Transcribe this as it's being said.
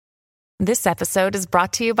This episode is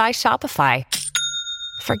brought to you by Shopify.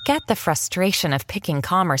 Forget the frustration of picking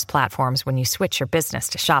commerce platforms when you switch your business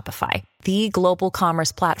to Shopify, the global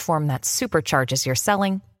commerce platform that supercharges your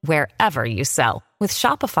selling wherever you sell. With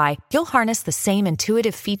Shopify, you'll harness the same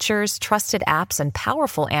intuitive features, trusted apps, and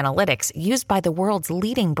powerful analytics used by the world's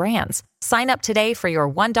leading brands. Sign up today for your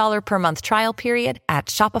 $1 per month trial period at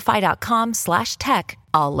shopify.com/tech,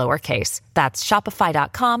 all lowercase. That's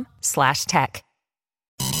shopify.com/tech.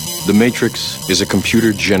 The Matrix is a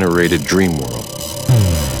computer-generated dream world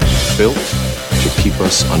built to keep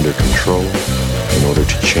us under control in order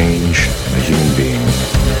to change a human being.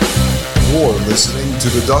 You're listening to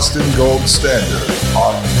the Dustin Gold Standard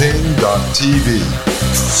on Pain.tv.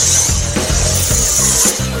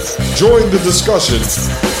 Join the discussion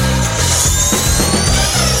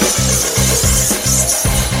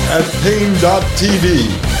at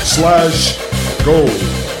Pain.tv/gold.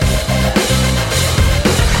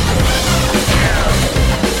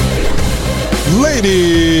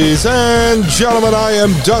 Ladies and gentlemen, I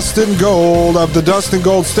am Dustin Gold of the Dustin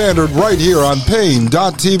Gold Standard right here on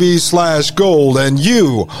Pain.tv/gold, and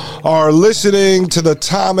you are listening to the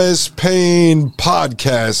Thomas Paine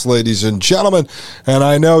podcast, ladies and gentlemen. And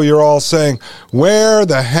I know you're all saying, where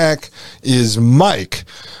the heck is Mike?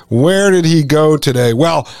 Where did he go today?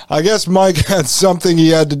 Well, I guess Mike had something he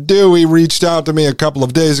had to do. He reached out to me a couple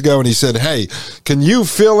of days ago and he said, hey, can you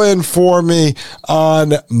fill in for me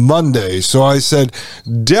on Monday? So I said,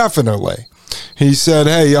 definitely. He said,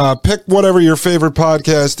 hey, pick whatever your favorite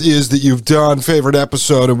podcast is that you've done, favorite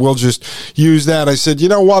episode, and we'll just use that. I said, you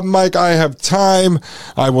know what, Mike, I have time.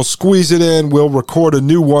 I will squeeze it in. We'll record a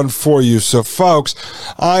new one for you. So, folks,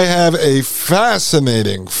 I have a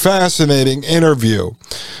fascinating interview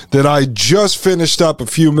that I just finished up a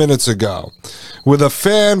few minutes ago with a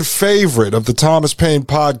fan favorite of the Thomas Paine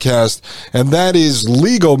podcast, and that is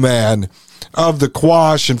LegalMan of the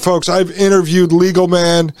Quash. And, folks, I've interviewed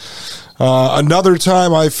LegalMan. Another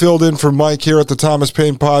time I filled in for Mike here at the Thomas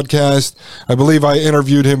Paine podcast. I believe I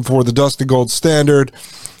interviewed him for the Dustin Gold Standard.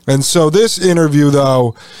 And so this interview,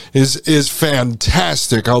 though, is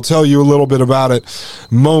fantastic. I'll tell you a little bit about it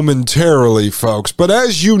momentarily, folks. But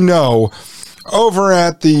as you know, over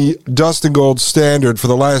at the Dustin Gold Standard for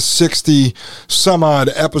the last 60 some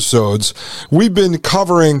odd episodes, we've been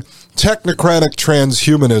covering technocratic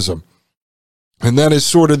transhumanism. And that is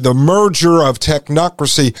sort of the merger of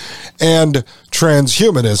technocracy and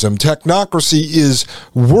transhumanism. Technocracy is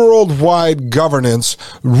worldwide governance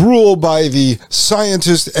ruled by the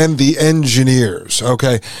scientists and the engineers,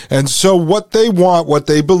 okay? And so what they want, what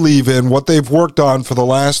they believe in, what they've worked on for the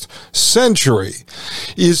last century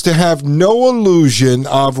is to have no illusion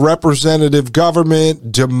of representative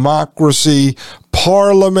government, democracy,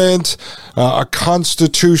 parliament, a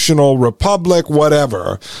constitutional republic,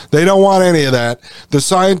 whatever. They don't want any of that. The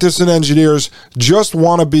scientists and engineers just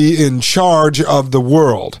want to be in charge of the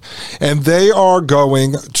world. And they are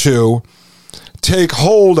going to take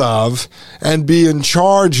hold of and be in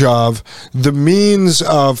charge of the means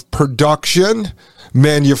of production,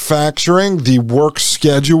 manufacturing, the work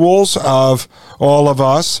schedules of all of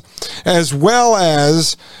us, as well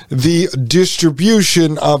as the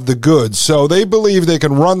distribution of the goods. So they believe they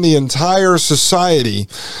can run the entire society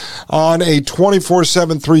on a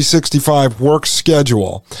 24/7, 365 work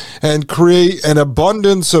schedule and create an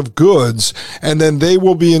abundance of goods, and then they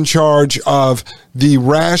will be in charge of the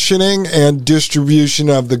rationing and distribution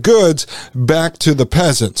of the goods back to the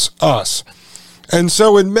peasants, us. And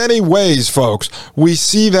so in many ways, folks, we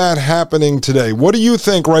see that happening today. What do you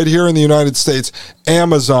think right here in the United States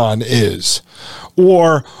Amazon is,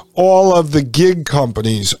 or all of the gig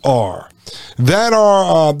companies are?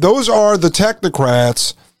 Those are the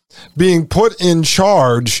technocrats being put in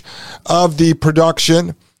charge of the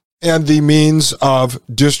production and the means of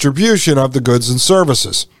distribution of the goods and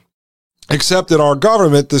services. Except that our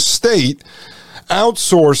government, the state,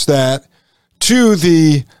 outsourced that to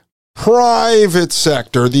the private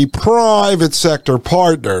sector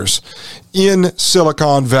partners in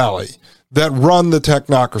Silicon Valley that run the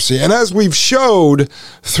technocracy. And as we've showed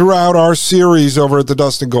throughout our series over at the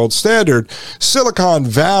Dustin Gold Standard, Silicon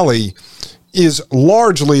Valley is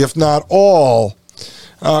largely, if not all,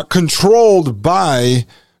 controlled by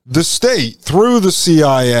the state through the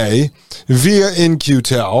CIA via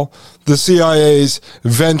In-Q-Tel, the CIA's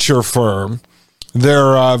venture firm,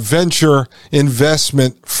 their venture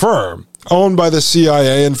investment firm, owned by the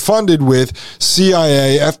CIA and funded with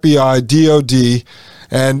CIA, FBI, DOD,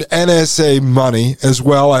 and NSA money, as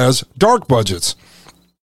well as dark budgets.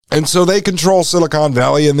 And so they control Silicon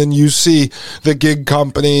Valley, and then you see the gig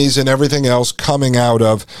companies and everything else coming out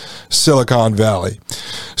of Silicon Valley.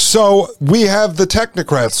 So we have the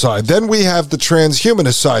technocrat side. Then we have the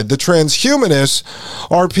transhumanist side. The transhumanists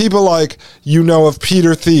are people like, of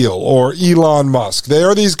Peter Thiel or Elon Musk. They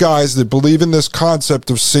are these guys that believe in this concept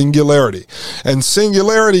of singularity. And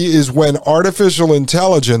singularity is when artificial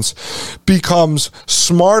intelligence becomes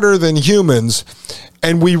smarter than humans,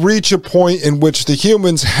 and we reach a point in which the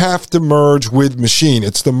humans have to merge with machine.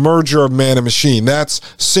 It's the merger of man and machine. That's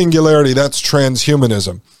singularity. That's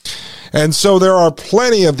transhumanism. And so there are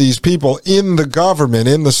plenty of these people in the government,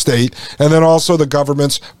 in the state, and then also the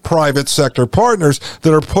government's private sector partners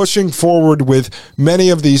that are pushing forward with many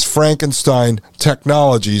of these Frankenstein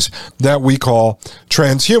technologies that we call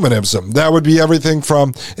transhumanism. That would be everything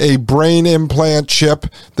from a brain implant chip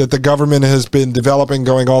that the government has been developing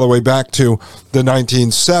going all the way back to the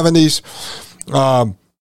 1970s.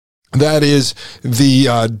 That is the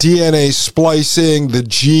DNA splicing, the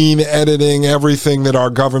gene editing, everything that our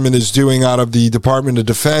government is doing out of the Department of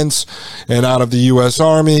Defense and out of the U.S.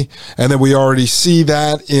 Army. And then we already see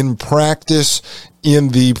that in practice in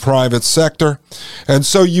the private sector. And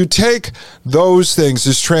so you take those things,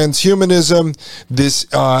 this transhumanism, this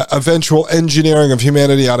eventual engineering of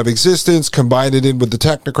humanity out of existence, combine it in with the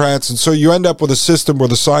technocrats, and so you end up with a system where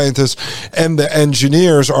the scientists and the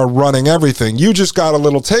engineers are running everything. You just got a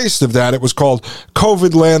little taste of that. It was called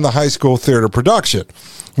COVID Land, the high school theater production,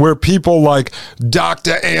 where people like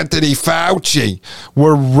Dr. Anthony Fauci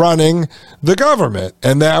were running the government,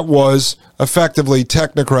 and that was effectively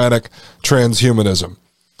technocratic transhumanism.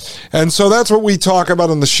 And so that's what we talk about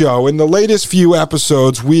on the show. In the latest few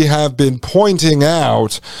episodes, we have been pointing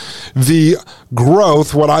out the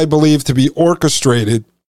growth, what I believe to be orchestrated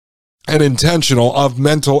and intentional, of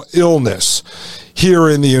mental illness here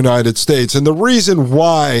in the United States. And the reason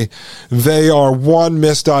why they are, one,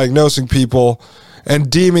 misdiagnosing people and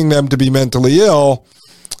deeming them to be mentally ill,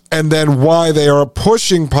 and then why they are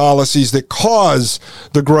pushing policies that cause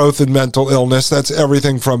the growth in mental illness. That's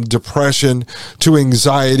everything from depression to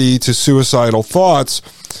anxiety to suicidal thoughts.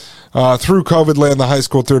 Through COVID Land, the high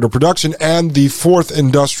school theater production, and the fourth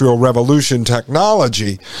industrial revolution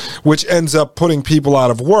technology, which ends up putting people out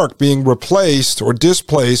of work, being replaced or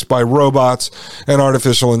displaced by robots and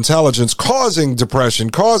artificial intelligence, causing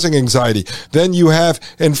depression, causing anxiety. Then you have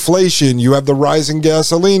inflation, you have the rising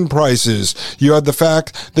gasoline prices, you have the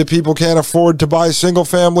fact that people can't afford to buy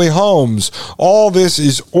single-family homes. All this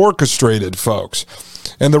is orchestrated, folks.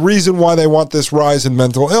 And the reason why they want this rise in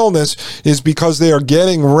mental illness is because they are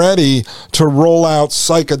getting ready to roll out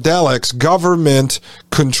psychedelics,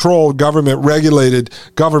 government-controlled, government-regulated,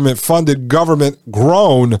 government-funded,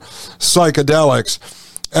 government-grown psychedelics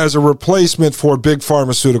as a replacement for big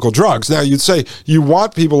pharmaceutical drugs. Now, you'd say you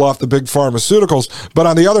want people off the big pharmaceuticals, but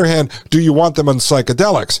on the other hand, do you want them on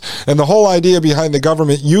psychedelics? And the whole idea behind the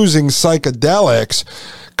government using psychedelics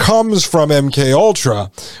comes from MK Ultra,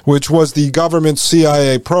 which was the government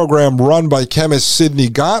CIA program run by chemist Sidney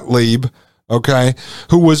Gottlieb, okay,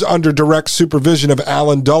 who was under direct supervision of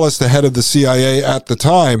Alan Dulles, the head of the CIA at the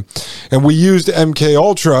time. And we used MK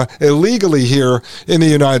Ultra illegally here in the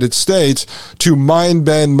United States to mind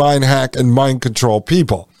bend, mind hack, and mind control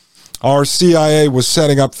people. Our CIA was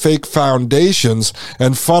setting up fake foundations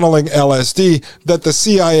and funneling LSD that the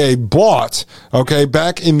CIA bought, okay?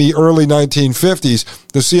 Back in the early 1950s,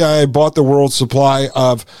 the CIA bought the world's supply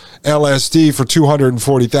of LSD for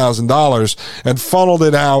 $240,000 and funneled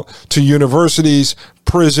it out to universities,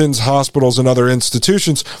 prisons, hospitals, and other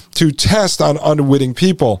institutions to test on unwitting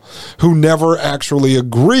people who never actually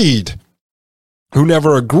agreed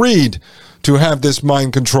to have this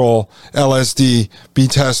mind control LSD be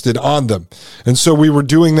tested on them. And so we were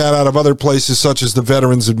doing that out of other places such as the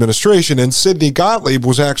Veterans Administration. And Sidney Gottlieb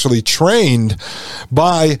was actually trained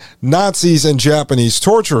by Nazis and Japanese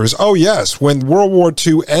torturers. Oh yes, when World War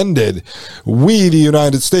II ended, we, the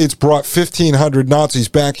United States, brought 1,500 Nazis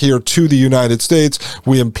back here to the United States.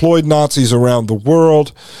 We employed Nazis around the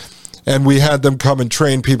world, and we had them come and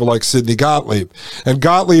train people like Sidney Gottlieb. And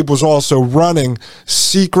Gottlieb was also running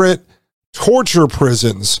secret torture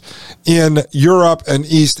prisons in Europe and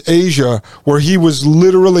East Asia, where he was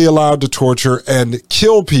literally allowed to torture and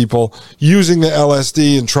kill people using the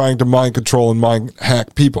LSD and trying to mind control and mind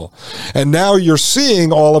hack people. And now you're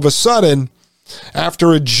seeing all of a sudden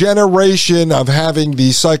after a generation of having the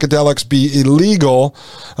psychedelics be illegal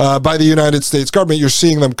by the United States government, you're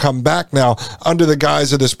seeing them come back now under the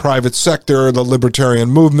guise of this private sector, the libertarian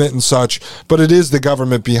movement and such, but it is the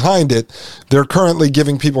government behind it. They're currently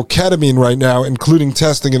giving people ketamine right now, including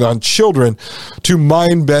testing it on children, to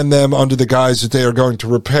mind bend them under the guise that they are going to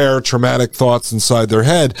repair traumatic thoughts inside their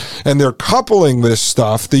head. And they're coupling this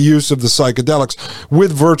stuff, the use of the psychedelics,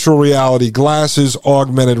 with virtual reality glasses,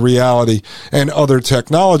 augmented reality, and other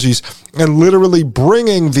technologies, and literally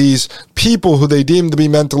bringing these people who they deem to be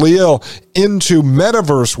mentally ill into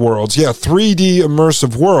metaverse worlds. Yeah, 3D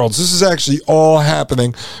immersive worlds. This is actually all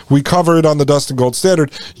happening. We cover it on the Dustin Gold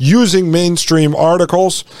Standard using mainstream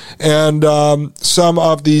articles and some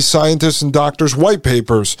of the scientists and doctors' white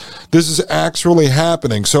papers. This is actually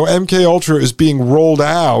happening. So MK Ultra is being rolled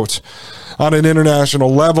out on an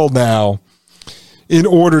international level now in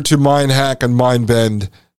order to mind hack and mind bend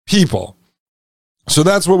people. So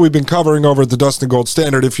that's what we've been covering over at the Dustin Gold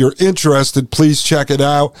Standard. If you're interested, please check it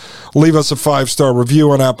out. Leave us a 5-star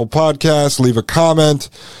review on Apple Podcasts. Leave a comment.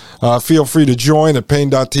 Feel free to join at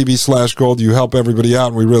pain.tv/gold. You help everybody out,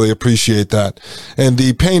 and we really appreciate that. And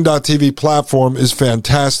the pain.tv platform is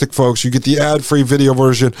fantastic, folks. You get the ad-free video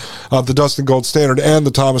version of the Dustin Gold Standard and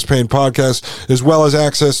the Thomas Paine podcast, as well as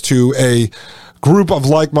access to a group of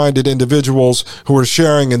like-minded individuals who are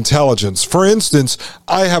sharing intelligence. For instance,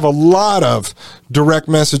 I have a lot of direct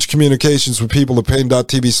message communications with people at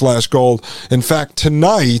pain.tv/gold. In fact,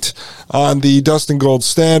 tonight on the Dustin Gold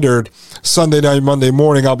Standard, Sunday night, Monday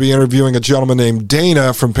morning, I'll be interviewing a gentleman named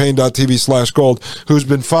Dana from pain.tv/gold who's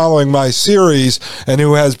been following my series and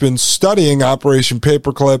who has been studying Operation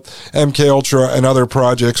Paperclip, MK Ultra, and other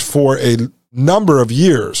projects for a number of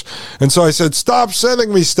years. And so I said, stop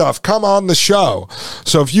sending me stuff. Come on the show.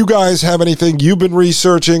 So if you guys have anything you've been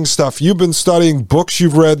researching, stuff you've been studying, books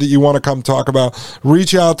you've read that you want to come talk about,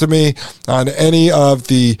 reach out to me on any of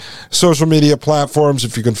the social media platforms.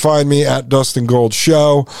 If you can find me at Dustin Gold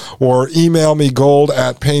Show, or email me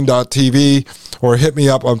gold@pain.tv, or hit me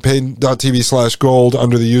up on pain.tv/gold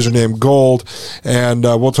under the username gold. And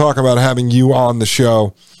we'll talk about having you on the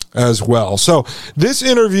show as well. So this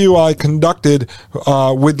interview I conducted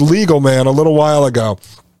with LegalMan a little while ago.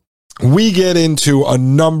 We get into a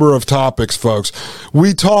number of topics, folks.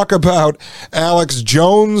 We talk about Alex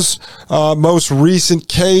Jones' most recent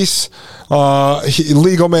case.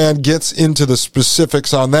 LegalMan gets into the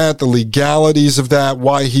specifics on that, the legalities of that,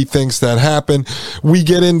 why he thinks that happened. We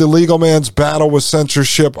get into LegalMan's battle with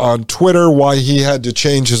censorship on Twitter, why he had to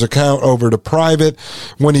change his account over to private,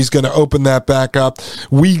 when he's going to open that back up.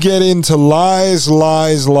 We get into lies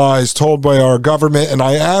told by our government, and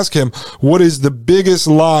I ask him, what is the biggest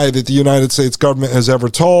lie that the United States government has ever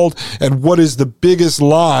told, and what is the biggest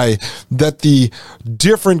lie that the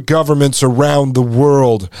different governments around the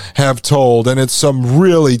world have told? And it's some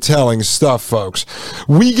really telling stuff, folks.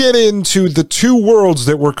 We get into the two worlds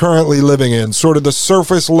that we're currently living in, sort of the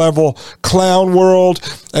surface level clown world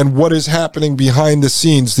and what is happening behind the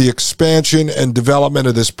scenes, the expansion and development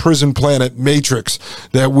of this prison planet matrix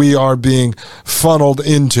that we are being funneled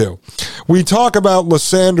into. We talk about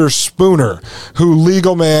Lysander Spooner, who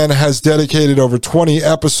LegalMan has dedicated over 20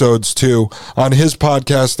 episodes to on his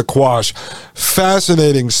podcast, The Quash.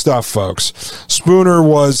 Fascinating stuff, folks. Spooner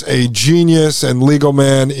was a genius, and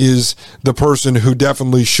LegalMan is the person who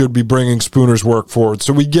definitely should be bringing Spooner's work forward.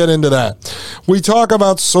 So we get into that. We talk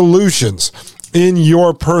about solutions in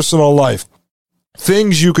your personal life.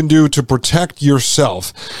 Things you can do to protect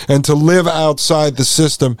yourself and to live outside the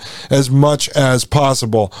system as much as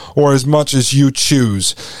possible, or as much as you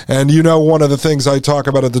choose. And you know, one of the things I talk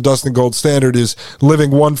about at the Dustin Gold Standard is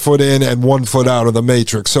living 1 foot in and 1 foot out of the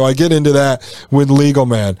matrix. So I get into that with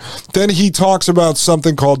LegalMan. Then he talks about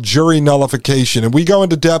something called jury nullification, and we go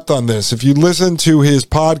into depth on this. If you listen to his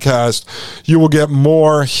podcast, you will get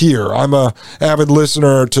more here. I'm a avid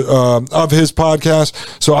listener of his podcast,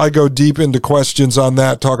 so I go deep into questions on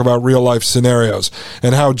that, talk about real life scenarios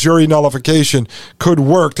and how jury nullification could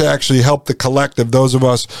work to actually help the collective, those of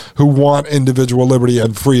us who want individual liberty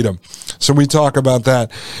and freedom. So we talk about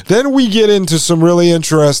that. Then we get into some really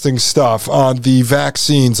interesting stuff on the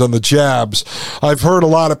vaccines, on the jabs. I've heard a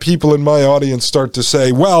lot of people in my audience start to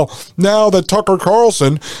say, well, now that Tucker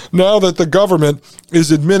Carlson, now that the government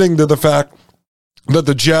is admitting to the fact that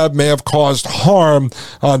the jab may have caused harm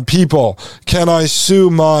on people? Can I sue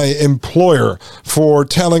my employer for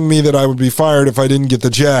telling me that I would be fired if I didn't get the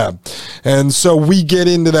jab? And so we get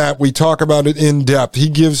into that. We talk about it in depth. He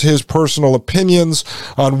gives his personal opinions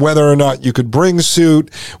on whether or not you could bring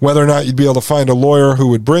suit, whether or not you'd be able to find a lawyer who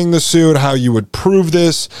would bring the suit, how you would prove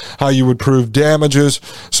this, how you would prove damages.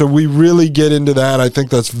 So we really get into that. I think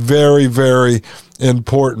that's very, very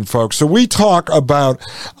important, folks. So we talk about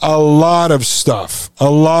a lot of stuff,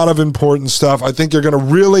 a lot of important stuff. I think you're going to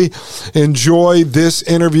really enjoy this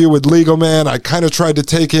interview with LegalMan. I kind of tried to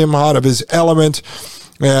take him out of his element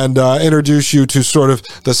and introduce you to sort of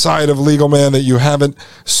the side of LegalMan that you haven't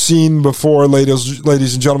seen before, ladies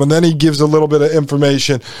and gentlemen. Then he gives a little bit of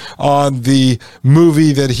information on the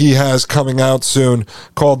movie that he has coming out soon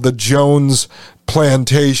called The Jones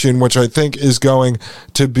Plantation, which I think is going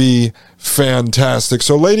to be fantastic.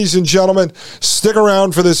 So, ladies and gentlemen, stick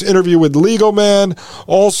around for this interview with LegalMan.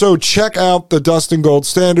 Also, check out the Dustin Gold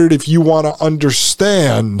Standard if you want to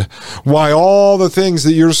understand why all the things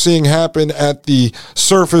that you're seeing happen at the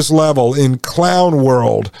surface level in clown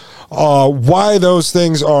world, why those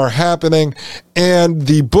things are happening, and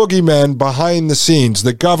the boogeymen behind the scenes,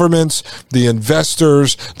 the governments, the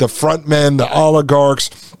investors, the frontmen, the oligarchs.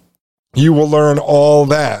 You will learn all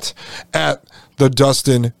that at the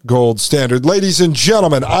Dustin Gold Standard. Ladies and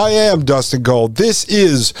gentlemen, I am Dustin Gold. This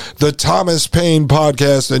is the Thomas Paine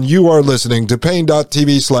Podcast, and you are listening to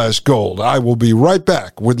Paine.tv/gold. I will be right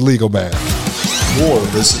back with LegalMan. You're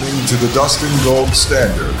listening to the Dustin Gold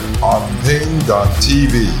Standard on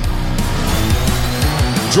Paine.tv.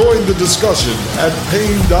 Join the discussion at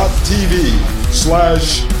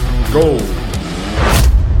Paine.tv/gold.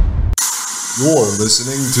 You're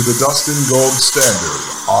listening to the Dustin Gold Standard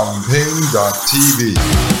on Paine.tv.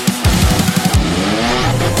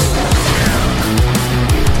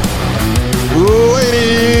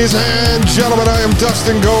 Ladies and gentlemen, I am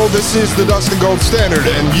Dustin Gold. This is the Dustin Gold Standard,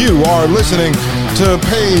 and you are listening to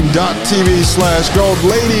Paine.tv/gold.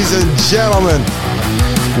 Ladies and gentlemen,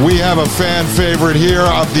 we have a fan favorite here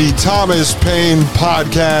of the Thomas Paine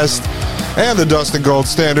Podcast and the Dustin Gold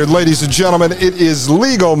Standard. Ladies and gentlemen, it is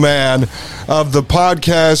LegalMan of the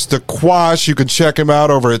podcast, The Quash. You can check him out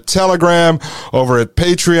over at Telegram, over at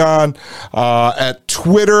Patreon, at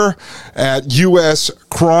Twitter, at U.S.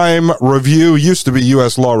 Crime Review. Used to be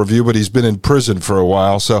U.S. Law Review, but he's been in prison for a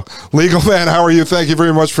while. So, LegalMan, how are you? Thank you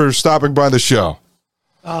very much for stopping by the show.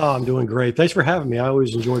 Oh, I'm doing great. Thanks for having me. I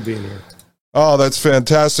always enjoy being here. Oh, that's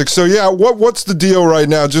fantastic. So, yeah, what's the deal right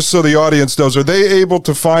now, just so the audience knows? Are they able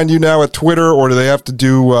to find you now at Twitter, or do they have to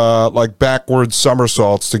do, like, backwards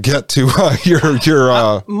somersaults to get to your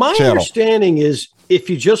my channel? understanding is if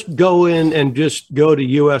you just go in and just go to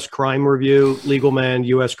U.S. Crime Review, LegalMan,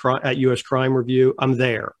 at U.S. Crime Review, I'm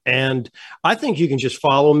there. And I think you can just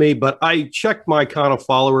follow me, but I check my kind of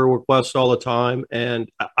follower requests all the time, and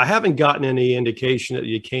I haven't gotten any indication that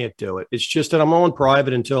you can't do it. It's just that I'm on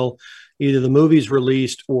private until either the movie's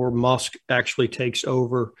released or Musk actually takes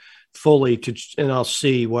over fully, and I'll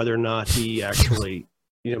see whether or not he actually,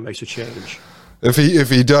 makes a change.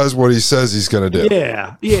 If he does what he says he's going to do.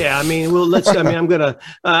 Yeah. I mean, well,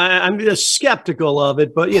 I'm just skeptical of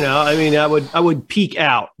it, but I would peek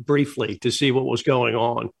out briefly to see what was going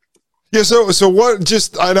on. Yeah, so what,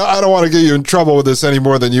 just, I don't want to get you in trouble with this any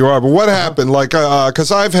more than you are, but what happened? Like,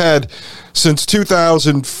 because I've had, since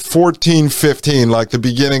 2014-15, like the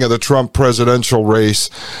beginning of the Trump presidential race,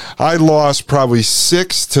 I lost probably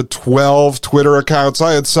 6 to 12 Twitter accounts.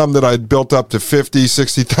 I had some that I'd built up to 50,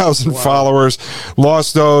 60,000 followers,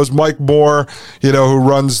 lost those. Mike Moore, who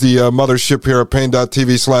runs the mothership here at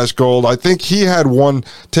Paine.tv/gold, I think he had one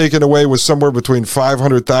taken away with somewhere between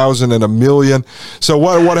 500,000 and 1 million. So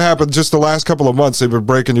what happened? Just the last couple of months, they've been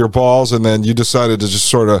breaking your balls, and then you decided to just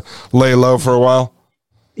sort of lay low for a while?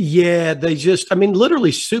 Yeah,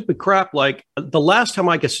 literally stupid crap. Like the last time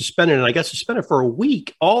I got suspended, and I got suspended for a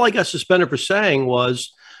week, all I got suspended for saying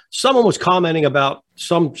was someone was commenting about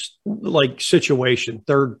some situation,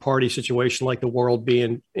 third party situation, like the world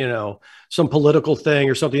being, some political thing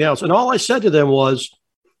or something else. And all I said to them was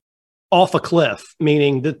off a cliff,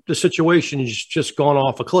 meaning that the situation has just gone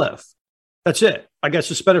off a cliff. That's it. I got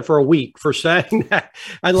suspended for a week for saying that.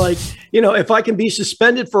 If I can be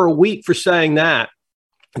suspended for a week for saying that,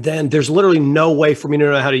 then there's literally no way for me to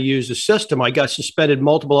know how to use the system. I got suspended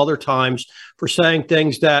multiple other times for saying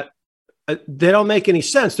things that they don't make any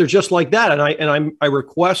sense. They're just like that. And I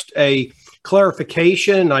request a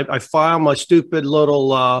clarification. I file my stupid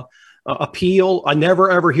little appeal. I never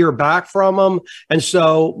ever hear back from them. And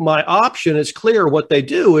so my option is clear. What they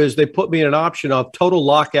do is they put me in an option of total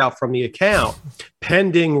lockout from the account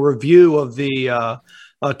pending review of the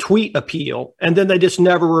tweet appeal. And then they just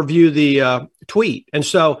never review the tweet. And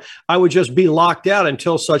so I would just be locked out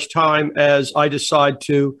until such time as I decide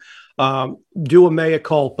to do a mea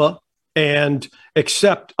culpa and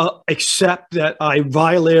accept that I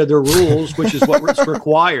violated the rules, which is what is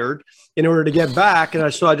required in order to get back.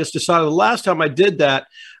 And so I just decided the last time I did that,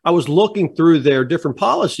 I was looking through their different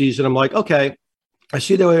policies and I'm like, okay, I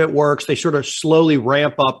see the way it works. They sort of slowly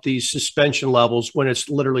ramp up these suspension levels when it's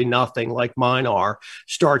literally nothing like mine are.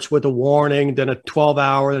 Starts with a warning, then a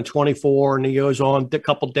 12-hour, then 24, and it goes on a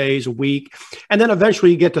couple days, a week. And then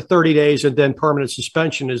eventually you get to 30 days and then permanent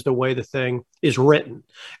suspension is the way the thing is written.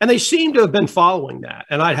 And they seem to have been following that.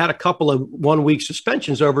 And I'd had a couple of 1-week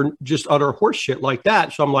suspensions over just utter horseshit like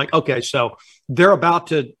that. So I'm like, okay, so they're about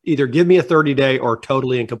to either give me a 30-day or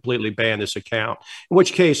totally and completely ban this account, in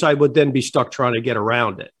which case I would then be stuck trying to get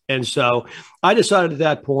around it. And so I decided at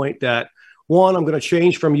that point that, one, I'm going to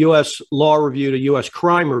change from U.S. law review to U.S.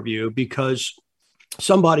 crime review because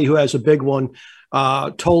somebody who has a big one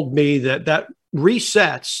told me that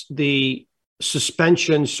resets the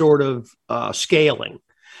suspension sort of scaling.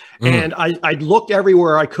 And I looked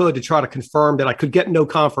everywhere I could to try to confirm that. I could get no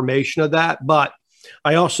confirmation of that, but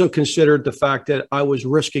I also considered the fact that I was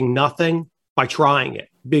risking nothing by trying it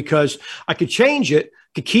because I could change it,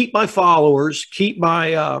 could keep my followers, keep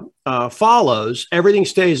my follows. Everything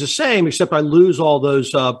stays the same, except I lose all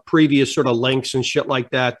those previous sort of links and shit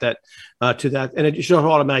like that to that. And it just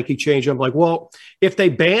automatically change. I'm like, well, if they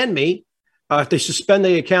ban me, if they suspend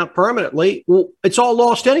the account permanently, well, it's all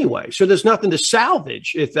lost anyway. So there's nothing to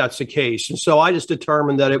salvage if that's the case. And so I just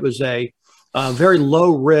determined that it was a very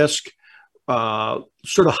low risk,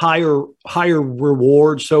 sort of higher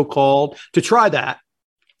reward, so-called, to try that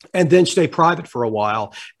and then stay private for a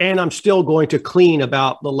while. And I'm still going to clean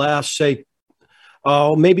about the last, say,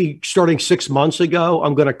 maybe starting 6 months ago,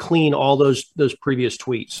 I'm going to clean all those previous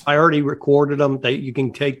tweets. I already recorded them. You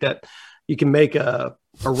can take that, you can make a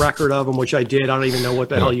record of them, which I did. I don't even know what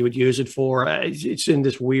the hell you would use it for. It's in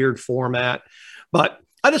this weird format, but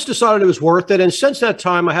I just decided it was worth it. And since that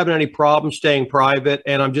time, I haven't had any problem staying private,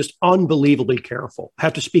 and I'm just unbelievably careful. I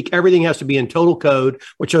have to speak. Everything has to be in total code,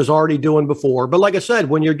 which I was already doing before. But like I said,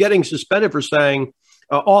 when you're getting suspended for saying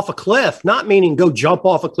off a cliff, not meaning go jump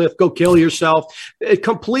off a cliff, go kill yourself,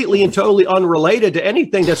 completely and totally unrelated to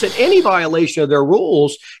anything that's in any violation of their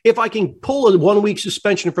rules. If I can pull a 1-week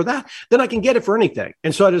suspension for that, then I can get it for anything.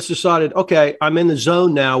 And so I just decided, okay, I'm in the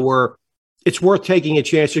zone now where it's worth taking a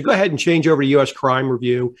chance to go ahead and change over to U.S. Crime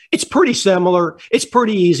Review. It's pretty similar. It's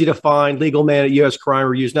pretty easy to find. LegalMan at U.S. Crime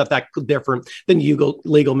Review is not that different than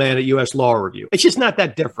LegalMan at U.S. Law Review. It's just not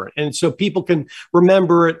that different. And so people can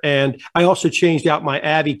remember it. And I also changed out my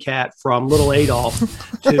Abby cat from little Adolf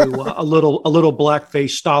to a little blackface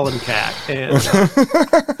Stalin cat.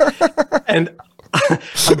 And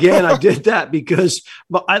again, I did that because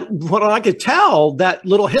what I could tell, that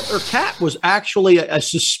little Hitler cat was actually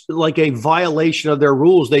like a violation of their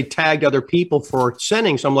rules. They tagged other people for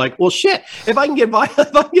sinning. So I'm like, well, shit, if I can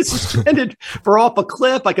get suspended for off a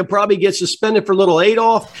cliff, I could probably get suspended for little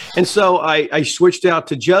Adolf. And so I switched out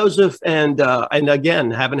to Joseph, and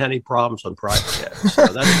again, haven't had any problems on private yet. So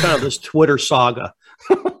that's kind of this Twitter saga.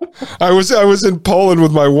 I was in Poland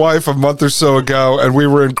with my wife a month or so ago, and we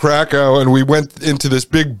were in Krakow, and we went into this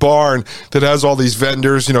big barn that has all these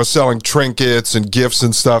vendors, selling trinkets and gifts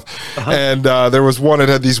and stuff. And there was one that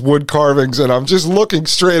had these wood carvings, and I'm just looking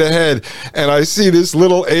straight ahead, and I see this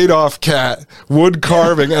little Adolf cat wood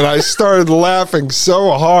carving, and I started laughing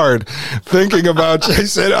so hard, thinking about. I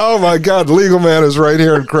said, "Oh my God, LegalMan is right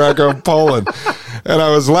here in Krakow, Poland." And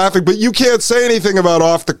I was laughing, but you can't say anything about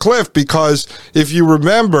off the cliff because if you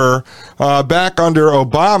remember back under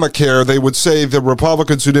Obamacare, they would say the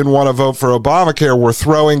Republicans who didn't want to vote for Obamacare were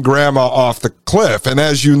throwing grandma off the cliff. And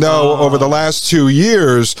as you know, over the last 2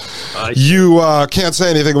 years, you can't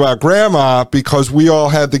say anything about grandma because we all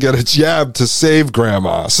had to get a jab to save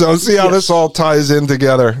grandma. So see how this all ties in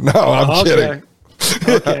together? No, I'm kidding.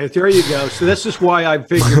 Okay, there you go. So this is why I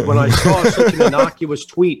figured when I saw such an innocuous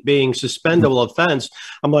tweet being suspendable offense,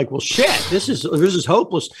 I'm like, well, shit, this is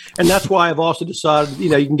hopeless. And that's why I've also decided, you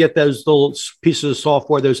can get those little pieces of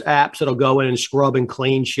software, those apps that'll go in and scrub and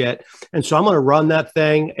clean shit. And so I'm going to run that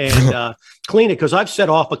thing and clean it because I've set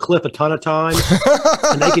off a cliff a ton of times,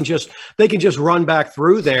 and they can just run back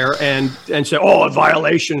through there and say, oh, a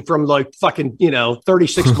violation from like fucking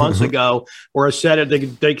 36 months ago, where I said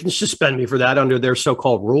it. They can suspend me for that under their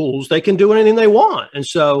so-called rules. They can do anything they want, and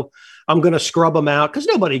so I'm going to scrub them out because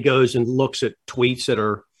nobody goes and looks at tweets that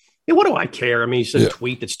are, what do I care? I mean, it's a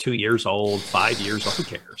tweet that's 2 years old, 5 years old. Who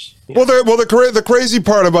cares? Well, the crazy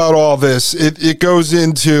part about all this, it goes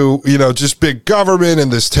into, just big government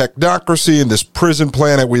and this technocracy and this prison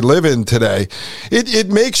planet we live in today. It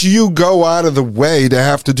makes you go out of the way to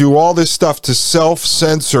have to do all this stuff to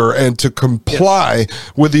self-censor and to comply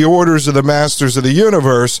with the orders of the masters of the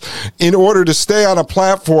universe in order to stay on a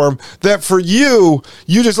platform that for you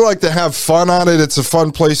just like to have fun on it. It's a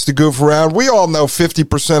fun place to goof around. We all know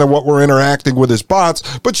 50% of what we're interacting with is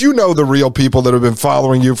bots, but the real people that have been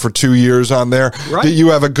following you for 2 years on there that you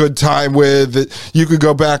have a good time with, that you could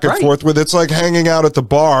go back and forth with. It's like hanging out at the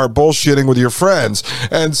bar, bullshitting with your friends.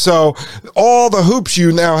 And so all the hoops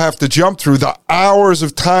you now have to jump through, the hours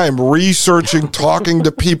of time researching, talking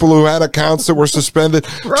to people who had accounts that were suspended,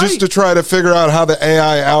 just to try to figure out how the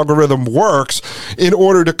AI algorithm works in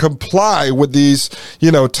order to comply with these,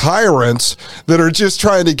 tyrants that are just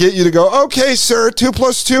trying to get you to go, okay, sir, 2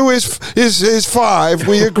 + 2 is 5.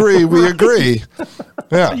 We agree. We agree.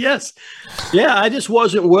 Yeah. Yes. Yeah. I just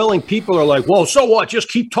wasn't willing. People are like, well, so what? Just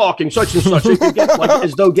keep talking, such and such. It gets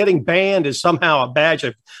as though getting banned is somehow a badge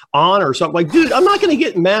of honor or something. Like, dude, I'm not going to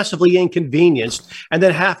get massively inconvenienced and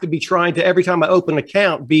then have to be trying to, every time I open an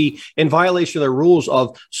account, be in violation of the rules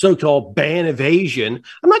of so-called ban evasion.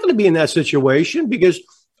 I'm not going to be in that situation because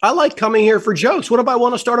I like coming here for jokes. What if I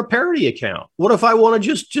want to start a parody account? What if I want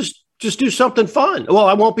to just do something fun? Well,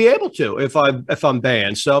 I won't be able to if I'm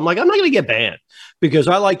banned. So I'm like, I'm not going to get banned because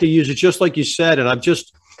I like to use it just like you said. And I've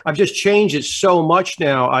just changed it so much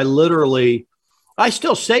now. I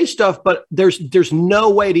still say stuff, but there's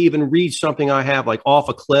no way to even read something I have like off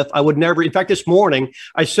a cliff. I would never. In fact, this morning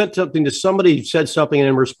I sent something to somebody who said something, and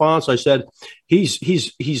in response I said, he's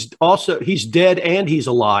dead and he's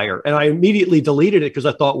a liar. And I immediately deleted it because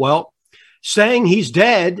I thought, well, saying he's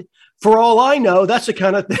dead, for all I know, that's the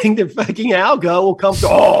kind of thing that fucking algo will come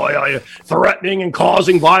to, threatening and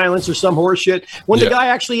causing violence or some horse shit when the guy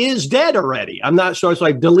actually is dead already. I'm not sure. So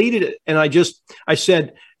I deleted it and I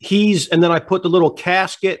said, and then I put the little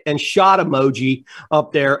casket and shot emoji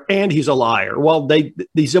up there, and he's a liar. Well,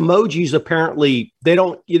 these emojis apparently they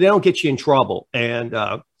don't get you in trouble, and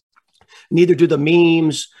neither do the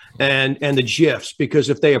memes and the GIFs, because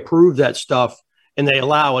if they approve that stuff and they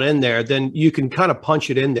allow it in there, then you can kind of punch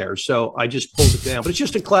it in there. So I just pulled it down. But it's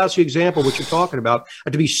just a classic example of what you're talking about. I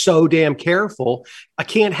have to be so damn careful. I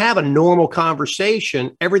can't have a normal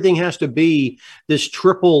conversation. Everything has to be this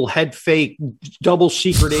triple head fake, double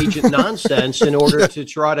secret agent nonsense in order to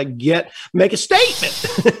try to make a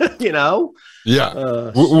statement,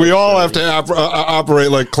 Yeah. We all have to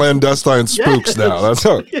operate like clandestine spooks now. That's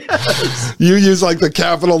how you use like the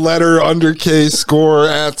capital letter, undercase, score,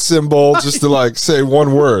 @ symbol, just to like say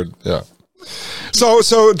one word. Yeah.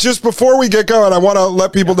 So just before we get going, I want to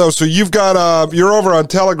let people know. So you've got you're over on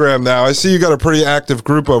Telegram now. I see you got a pretty active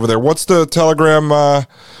group over there. What's the Telegram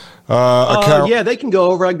account? Yeah, they can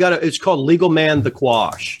go over. It's called LegalMan the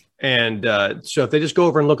Quash. And so if they just go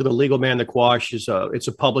over and look at the LegalMan the Quash, it's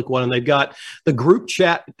a public one, and they've got the group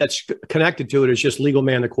chat that's connected to it is just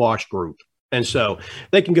LegalMan the Quash group. And so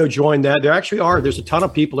they can go join that. There's a ton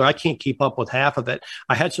of people there. I can't keep up with half of it.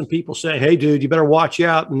 I had some people say, hey, dude, you better watch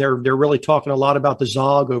out. And they're really talking a lot about the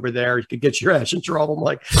Zog over there. You could get your ass in trouble. I'm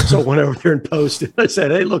like, so I went over there and posted. I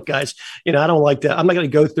said, hey, look, guys, I don't like that. I'm not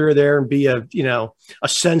going to go through there and be a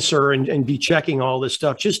censor and be checking all this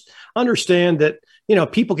stuff. Just understand that,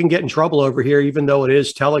 people can get in trouble over here, even though it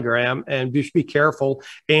is Telegram, and just be careful.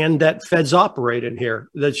 And that feds operate in here.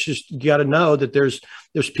 That's just, you got to know that there's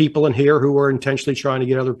people in here who are intentionally trying to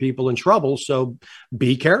get other people in trouble. So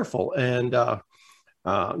be careful. And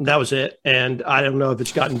that was it. And I don't know if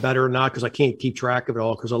it's gotten better or not, because I can't keep track of it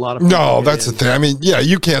all, because a lot of people that's the thing. I mean,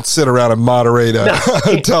 you can't sit around and moderate I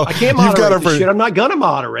can't moderate this shit. I'm not gonna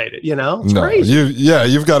moderate it. It's crazy.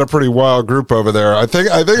 You've got a pretty wild group over there. I think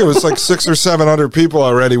it was like 600 or 700 people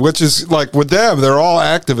already, which is like, with them, they're all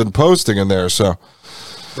active and posting in there. So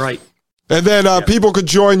right. And then people could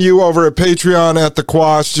join you over at Patreon at the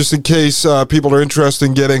Quash, just in case people are interested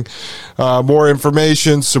in getting more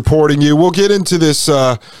information, supporting you. We'll get into this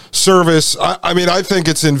service. I think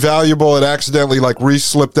it's invaluable. It accidentally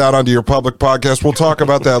re-slipped out onto your public podcast. We'll talk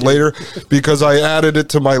about that later, because I added it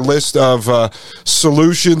to my list of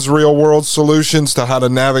solutions, real-world solutions to how to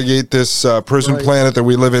navigate this prison planet that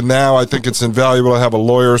we live in now. I think it's invaluable to have a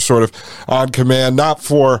lawyer sort of on command,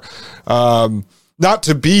 not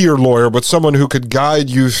to be your lawyer, but someone who could guide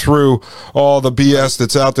you through all the BS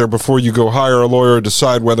that's out there before you go hire a lawyer or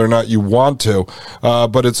decide whether or not you want to.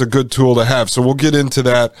 But it's a good tool to have. So we'll get into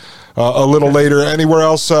that a little later. Anywhere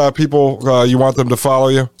else, people, you want them to follow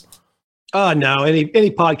you? No, any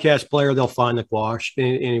podcast player, they'll find the quash,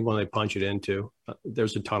 anyone they punch it into.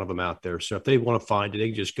 There's a ton of them out there. So if they want to find it, they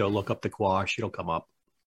can just go look up the quash. It'll come up.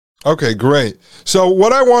 Okay, great. So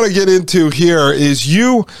what I want to get into here is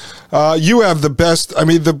you have the best. I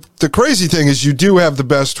mean, the crazy thing is you do have the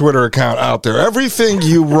best Twitter account out there. Everything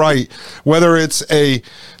you write, whether it's a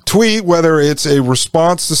tweet, whether it's a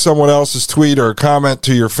response to someone else's tweet or a comment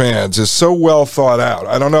to your fans, is so well thought out.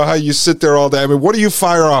 I don't know how you sit there all day. I mean, what do you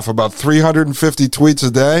fire off, about 350 tweets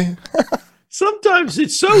a day? Sometimes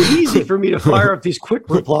it's so easy for me to fire up these quick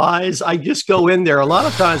replies. I just go in there. A lot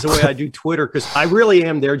of times the way I do Twitter, because I really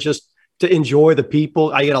am there just to enjoy the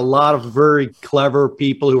people. I get a lot of very clever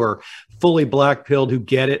people who are fully black-pilled who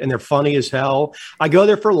get it, and they're funny as hell. I go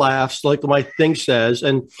there for laughs, like my thing says.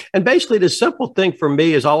 And basically the simple thing for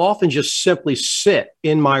me is I'll often just simply sit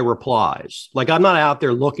in my replies. Like I'm not out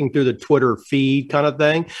there looking through the Twitter feed kind of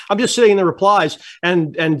thing. I'm just sitting in the replies.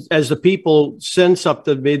 And as the people send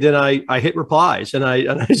something to me, then I hit replies and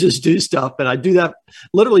I just do stuff. And I do that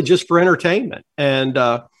literally just for entertainment. And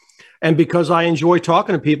because I enjoy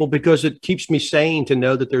talking to people, because it keeps me sane to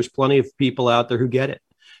know that there's plenty of people out there who get it.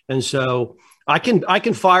 And so I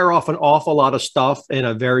can fire off an awful lot of stuff in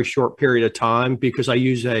a very short period of time because I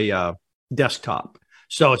use a desktop.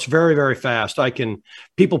 So it's very, very fast.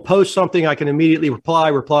 People post something, I can immediately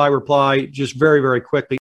reply just very, very quickly.